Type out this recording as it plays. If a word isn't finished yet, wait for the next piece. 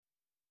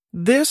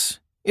This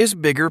is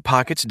Bigger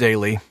Pockets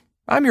Daily.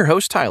 I'm your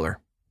host, Tyler.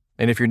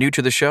 And if you're new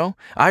to the show,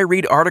 I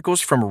read articles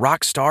from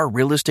rockstar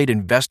real estate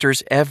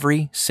investors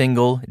every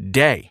single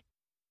day.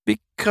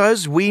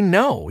 Because we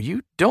know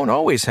you don't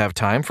always have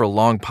time for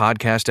long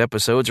podcast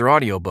episodes or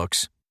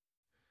audiobooks.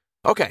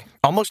 Okay,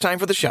 almost time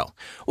for the show.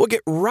 We'll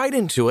get right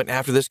into it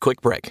after this quick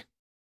break.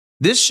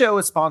 This show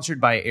is sponsored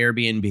by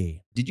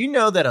Airbnb. Did you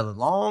know that a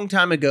long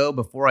time ago,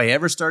 before I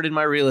ever started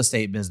my real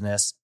estate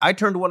business, I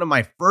turned one of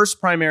my first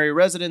primary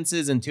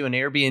residences into an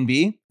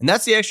Airbnb? And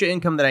that's the extra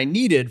income that I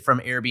needed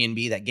from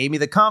Airbnb that gave me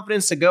the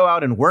confidence to go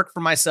out and work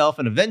for myself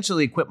and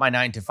eventually quit my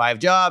 9-to-5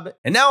 job.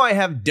 And now I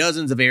have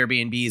dozens of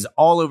Airbnbs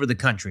all over the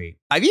country.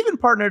 I've even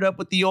partnered up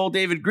with the old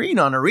David Green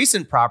on a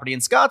recent property in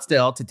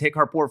Scottsdale to take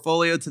our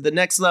portfolio to the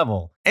next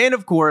level. And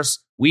of course,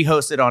 we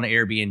host it on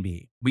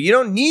Airbnb. But you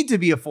don't need to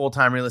be a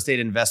full-time real estate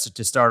investor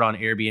to start on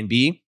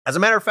Airbnb. As a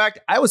matter of fact,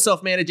 I was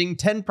self-managing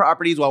 10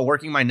 properties while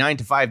working my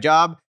 9-to-5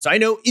 job, so I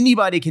know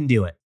anybody can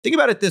do it. Think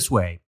about it this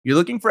way. You're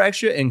looking for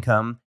extra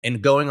income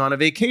and going on a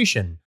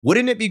vacation.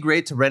 Wouldn't it be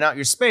great to rent out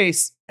your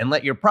space and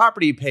let your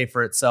property pay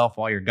for itself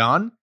while you're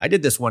gone? I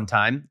did this one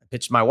time. I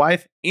pitched my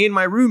wife and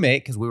my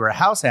roommate, because we were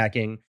house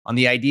hacking, on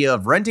the idea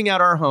of renting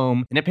out our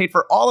home, and it paid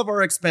for all of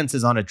our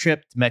expenses on a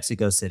trip to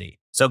Mexico City.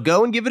 So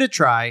go and give it a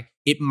try.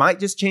 It might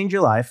just change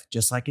your life,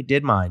 just like it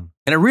did mine.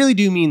 And I really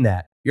do mean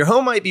that. Your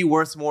home might be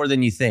worth more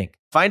than you think.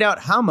 Find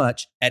out how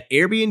much at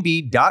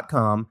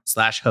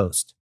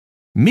airbnb.com/host.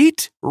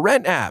 Meet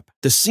RentApp,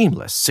 the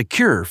seamless,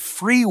 secure,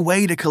 free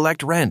way to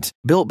collect rent.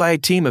 Built by a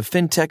team of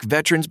fintech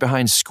veterans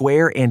behind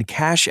Square and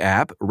Cash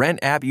App,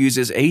 RentApp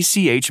uses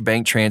ACH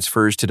bank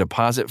transfers to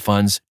deposit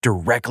funds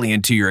directly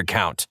into your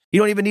account. You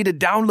don't even need to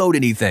download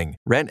anything.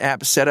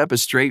 RentApp setup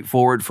is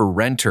straightforward for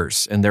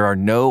renters, and there are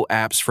no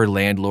apps for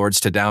landlords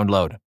to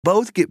download.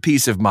 Both get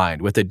peace of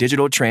mind with a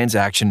digital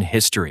transaction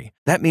history.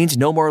 That means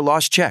no more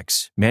lost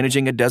checks,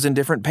 managing a dozen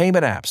different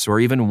payment apps, or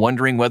even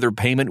wondering whether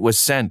payment was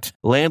sent.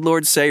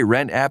 Landlords say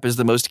RentApp is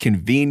the most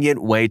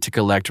convenient way to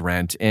collect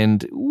rent,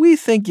 and we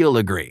think you'll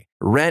agree.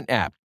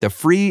 RentApp, the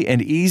free and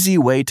easy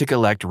way to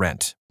collect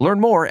rent. Learn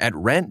more at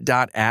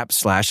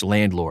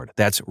rent.app/landlord.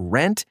 That's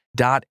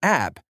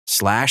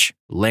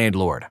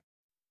rent.app/landlord.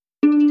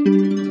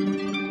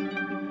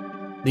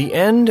 The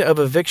end of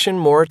eviction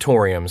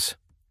moratoriums.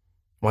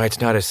 Why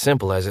it's not as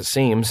simple as it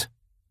seems.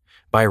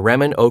 By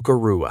Remen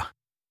Okorua.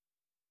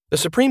 The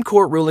Supreme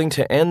Court ruling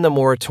to end the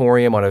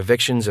moratorium on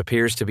evictions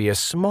appears to be a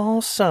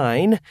small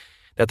sign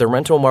that the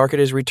rental market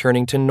is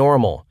returning to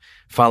normal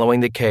following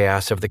the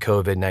chaos of the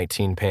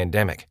COVID-19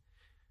 pandemic.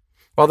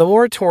 While the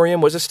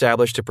moratorium was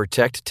established to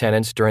protect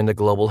tenants during the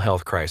global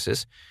health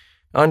crisis,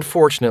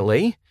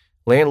 unfortunately,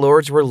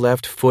 landlords were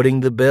left footing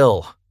the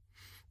bill.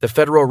 The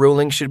federal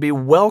ruling should be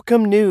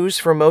welcome news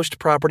for most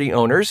property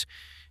owners,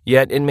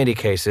 yet in many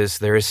cases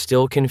there is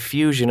still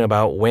confusion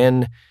about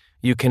when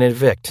you can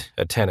evict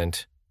a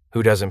tenant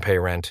who doesn't pay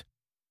rent.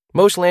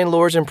 Most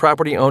landlords and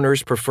property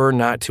owners prefer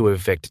not to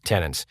evict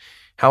tenants.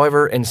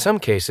 However, in some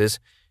cases,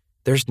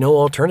 there's no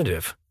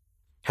alternative.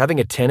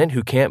 Having a tenant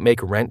who can't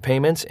make rent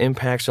payments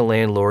impacts a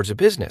landlord's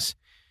business.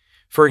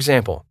 For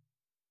example,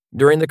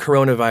 during the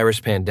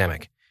coronavirus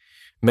pandemic,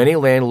 many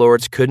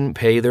landlords couldn't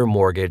pay their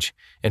mortgage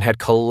and had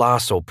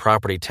colossal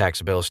property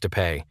tax bills to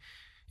pay,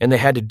 and they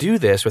had to do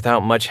this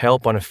without much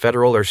help on a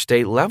federal or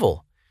state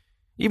level.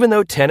 Even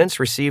though tenants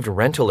received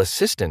rental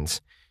assistance,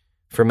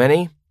 for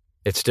many,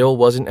 it still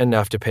wasn't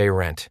enough to pay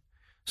rent,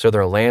 so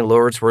their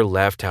landlords were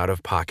left out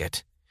of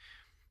pocket.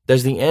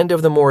 Does the end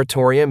of the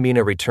moratorium mean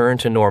a return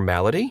to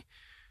normality?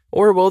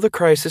 Or will the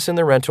crisis in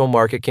the rental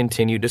market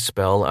continue to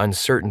spell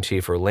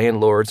uncertainty for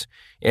landlords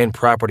and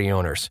property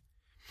owners?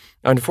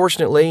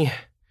 Unfortunately,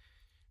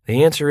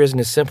 the answer isn't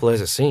as simple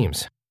as it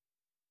seems.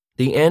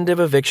 The end of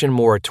eviction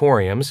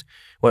moratoriums,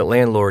 what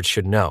landlords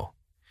should know.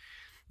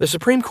 The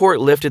Supreme Court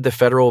lifted the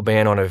federal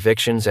ban on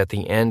evictions at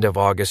the end of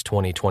August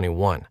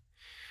 2021.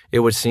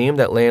 It would seem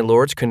that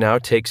landlords could now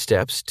take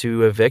steps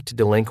to evict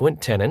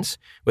delinquent tenants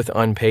with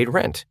unpaid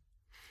rent.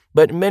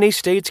 But many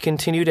states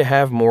continue to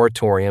have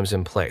moratoriums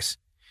in place.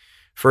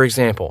 For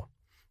example,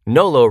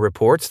 NOLO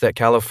reports that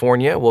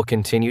California will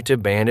continue to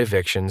ban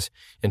evictions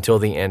until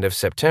the end of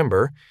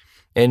September,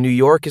 and New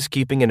York is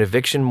keeping an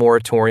eviction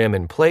moratorium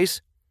in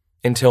place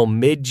until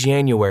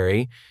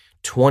mid-January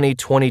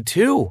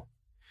 2022.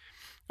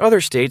 Other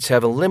states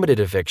have limited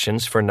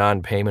evictions for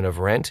non-payment of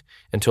rent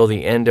until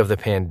the end of the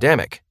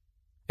pandemic,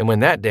 and when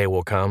that day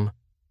will come,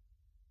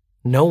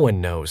 no one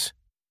knows.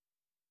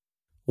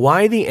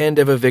 Why the end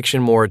of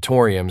eviction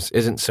moratoriums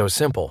isn't so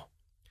simple.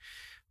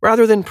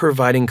 Rather than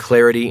providing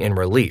clarity and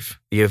relief,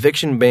 the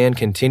eviction ban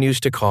continues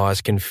to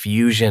cause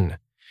confusion.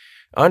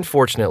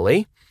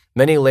 Unfortunately,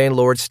 many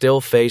landlords still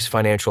face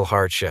financial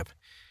hardship,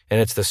 and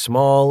it's the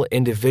small,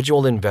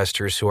 individual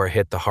investors who are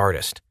hit the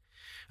hardest.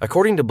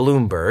 According to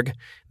Bloomberg,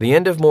 the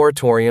end of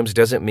moratoriums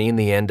doesn't mean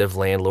the end of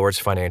landlords'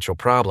 financial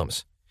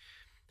problems.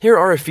 Here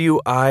are a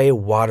few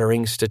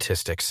eye-watering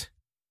statistics.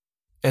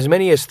 As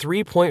many as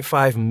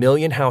 3.5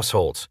 million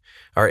households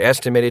are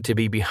estimated to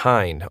be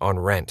behind on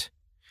rent.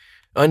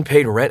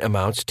 Unpaid rent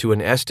amounts to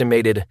an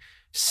estimated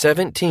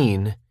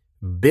 $17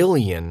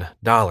 billion.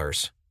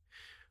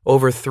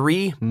 Over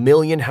 3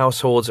 million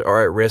households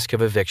are at risk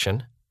of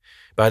eviction.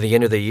 By the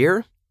end of the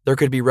year, there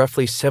could be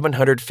roughly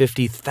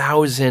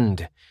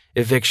 750,000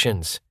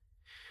 evictions.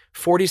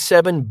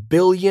 $47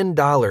 billion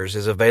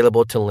is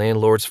available to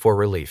landlords for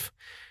relief.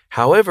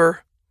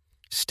 However,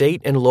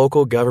 state and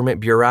local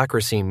government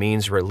bureaucracy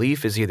means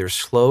relief is either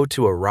slow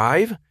to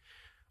arrive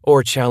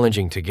or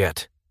challenging to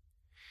get.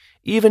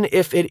 Even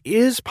if it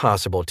is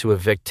possible to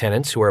evict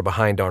tenants who are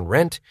behind on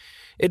rent,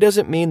 it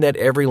doesn't mean that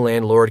every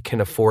landlord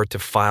can afford to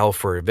file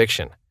for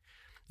eviction.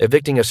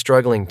 Evicting a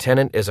struggling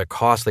tenant is a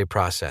costly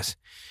process,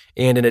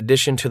 and in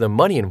addition to the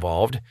money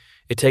involved,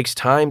 it takes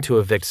time to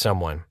evict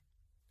someone.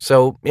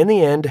 So, in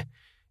the end,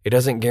 it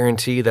doesn't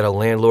guarantee that a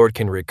landlord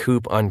can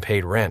recoup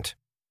unpaid rent.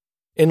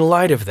 In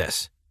light of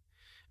this,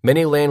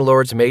 many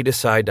landlords may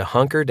decide to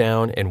hunker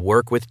down and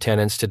work with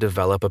tenants to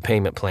develop a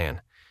payment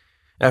plan.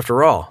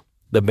 After all,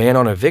 the ban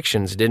on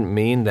evictions didn't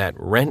mean that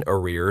rent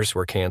arrears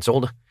were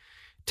canceled.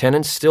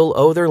 Tenants still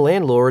owe their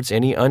landlords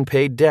any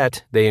unpaid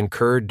debt they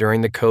incurred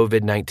during the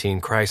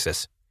COVID-19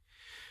 crisis.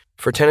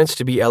 For tenants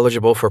to be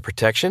eligible for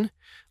protection,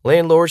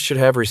 landlords should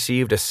have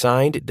received a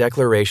signed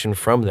declaration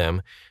from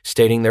them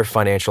stating their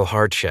financial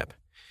hardship.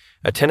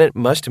 A tenant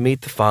must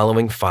meet the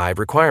following 5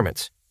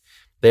 requirements.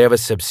 They have a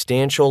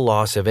substantial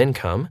loss of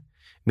income,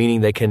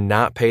 meaning they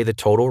cannot pay the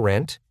total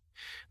rent.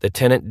 The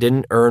tenant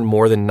didn't earn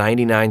more than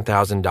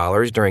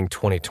 $99,000 during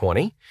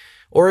 2020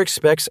 or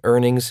expects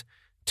earnings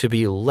to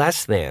be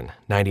less than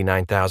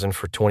 $99,000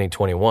 for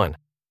 2021.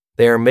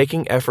 They are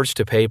making efforts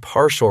to pay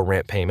partial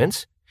rent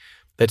payments.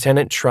 The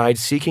tenant tried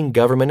seeking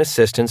government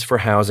assistance for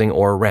housing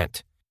or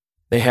rent.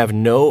 They have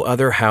no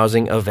other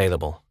housing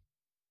available.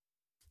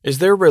 Is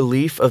there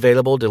relief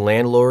available to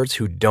landlords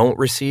who don't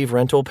receive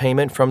rental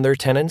payment from their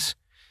tenants?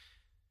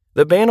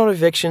 The ban on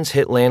evictions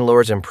hit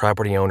landlords and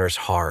property owners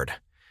hard.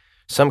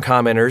 Some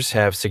commenters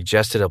have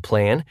suggested a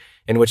plan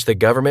in which the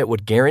government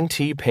would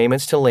guarantee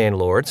payments to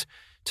landlords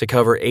to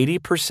cover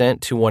 80%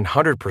 to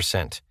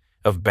 100%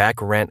 of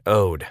back rent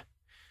owed.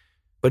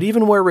 But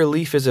even where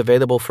relief is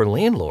available for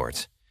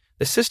landlords,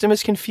 the system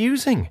is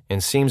confusing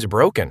and seems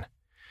broken.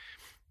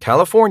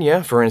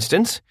 California, for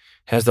instance,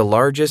 has the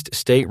largest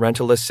state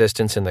rental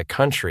assistance in the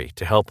country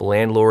to help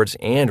landlords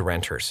and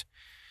renters.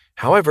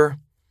 However,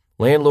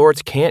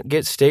 landlords can't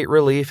get state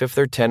relief if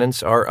their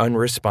tenants are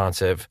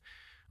unresponsive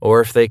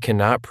or if they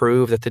cannot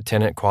prove that the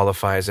tenant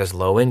qualifies as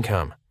low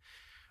income.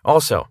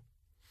 Also,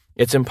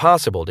 it's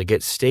impossible to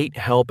get state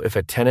help if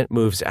a tenant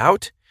moves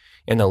out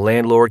and the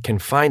landlord can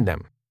find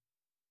them.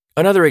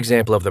 Another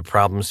example of the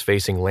problems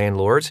facing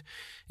landlords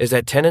is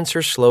that tenants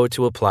are slow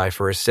to apply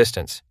for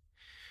assistance.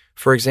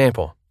 For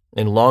example,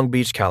 in Long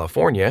Beach,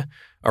 California,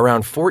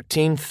 around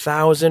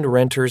 14,000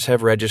 renters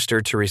have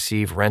registered to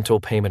receive rental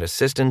payment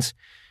assistance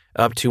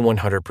up to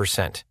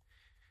 100%.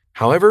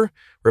 However,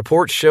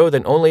 reports show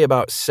that only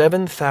about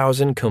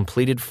 7,000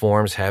 completed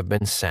forms have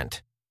been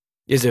sent.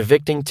 Is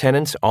evicting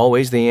tenants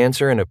always the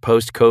answer in a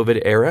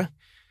post-COVID era?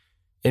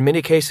 In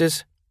many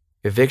cases,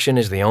 eviction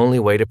is the only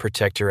way to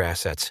protect your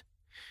assets.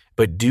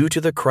 But due to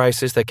the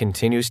crisis that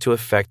continues to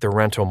affect the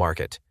rental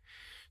market,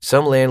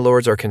 some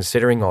landlords are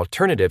considering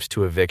alternatives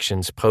to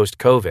evictions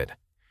post-COVID.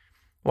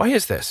 Why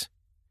is this?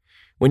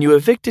 When you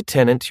evict a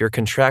tenant, your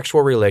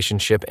contractual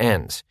relationship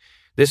ends.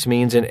 This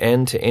means an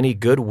end to any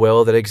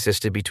goodwill that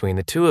existed between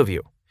the two of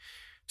you.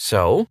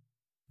 So,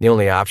 the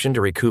only option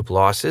to recoup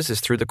losses is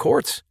through the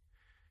courts.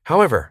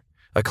 However,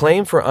 a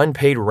claim for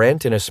unpaid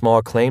rent in a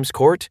small claims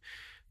court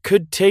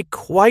could take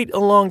quite a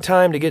long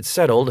time to get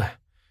settled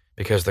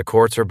because the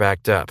courts are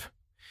backed up.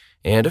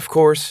 And of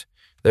course,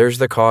 there's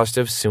the cost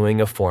of suing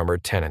a former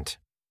tenant.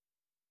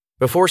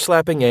 Before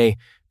slapping a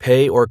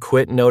pay or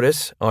quit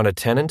notice on a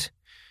tenant,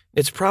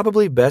 it's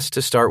probably best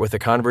to start with a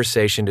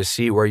conversation to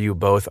see where you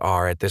both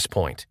are at this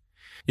point.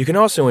 You can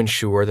also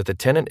ensure that the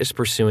tenant is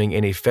pursuing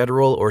any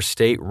federal or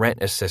state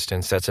rent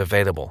assistance that's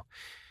available.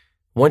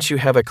 Once you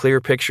have a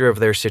clear picture of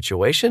their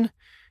situation,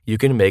 you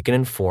can make an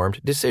informed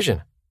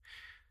decision.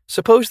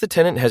 Suppose the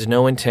tenant has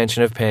no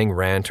intention of paying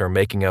rent or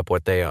making up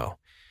what they owe.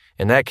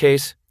 In that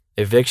case,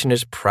 eviction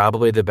is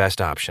probably the best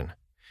option.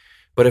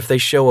 But if they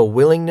show a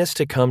willingness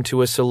to come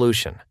to a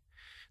solution,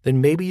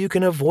 then maybe you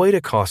can avoid a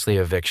costly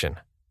eviction.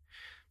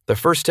 The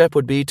first step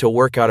would be to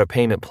work out a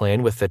payment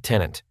plan with the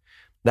tenant.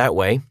 That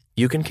way,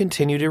 you can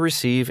continue to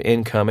receive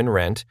income and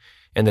rent,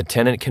 and the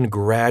tenant can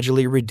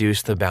gradually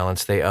reduce the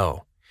balance they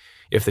owe.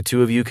 If the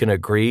two of you can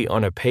agree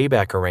on a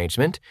payback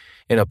arrangement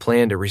and a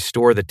plan to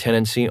restore the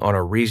tenancy on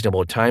a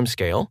reasonable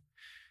timescale,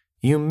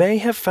 you may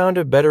have found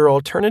a better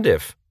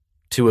alternative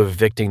to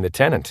evicting the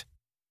tenant.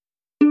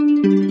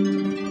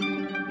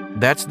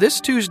 That's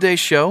this Tuesday's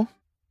show.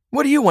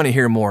 What do you want to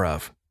hear more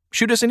of?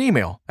 Shoot us an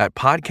email at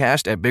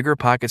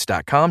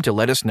podcast@biggerpockets.com to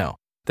let us know.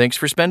 Thanks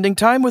for spending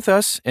time with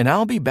us, and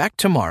I'll be back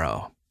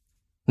tomorrow.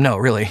 No,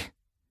 really.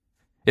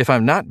 If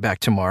I'm not back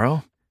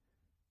tomorrow,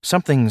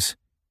 something's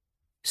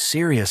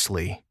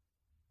seriously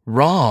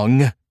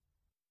wrong.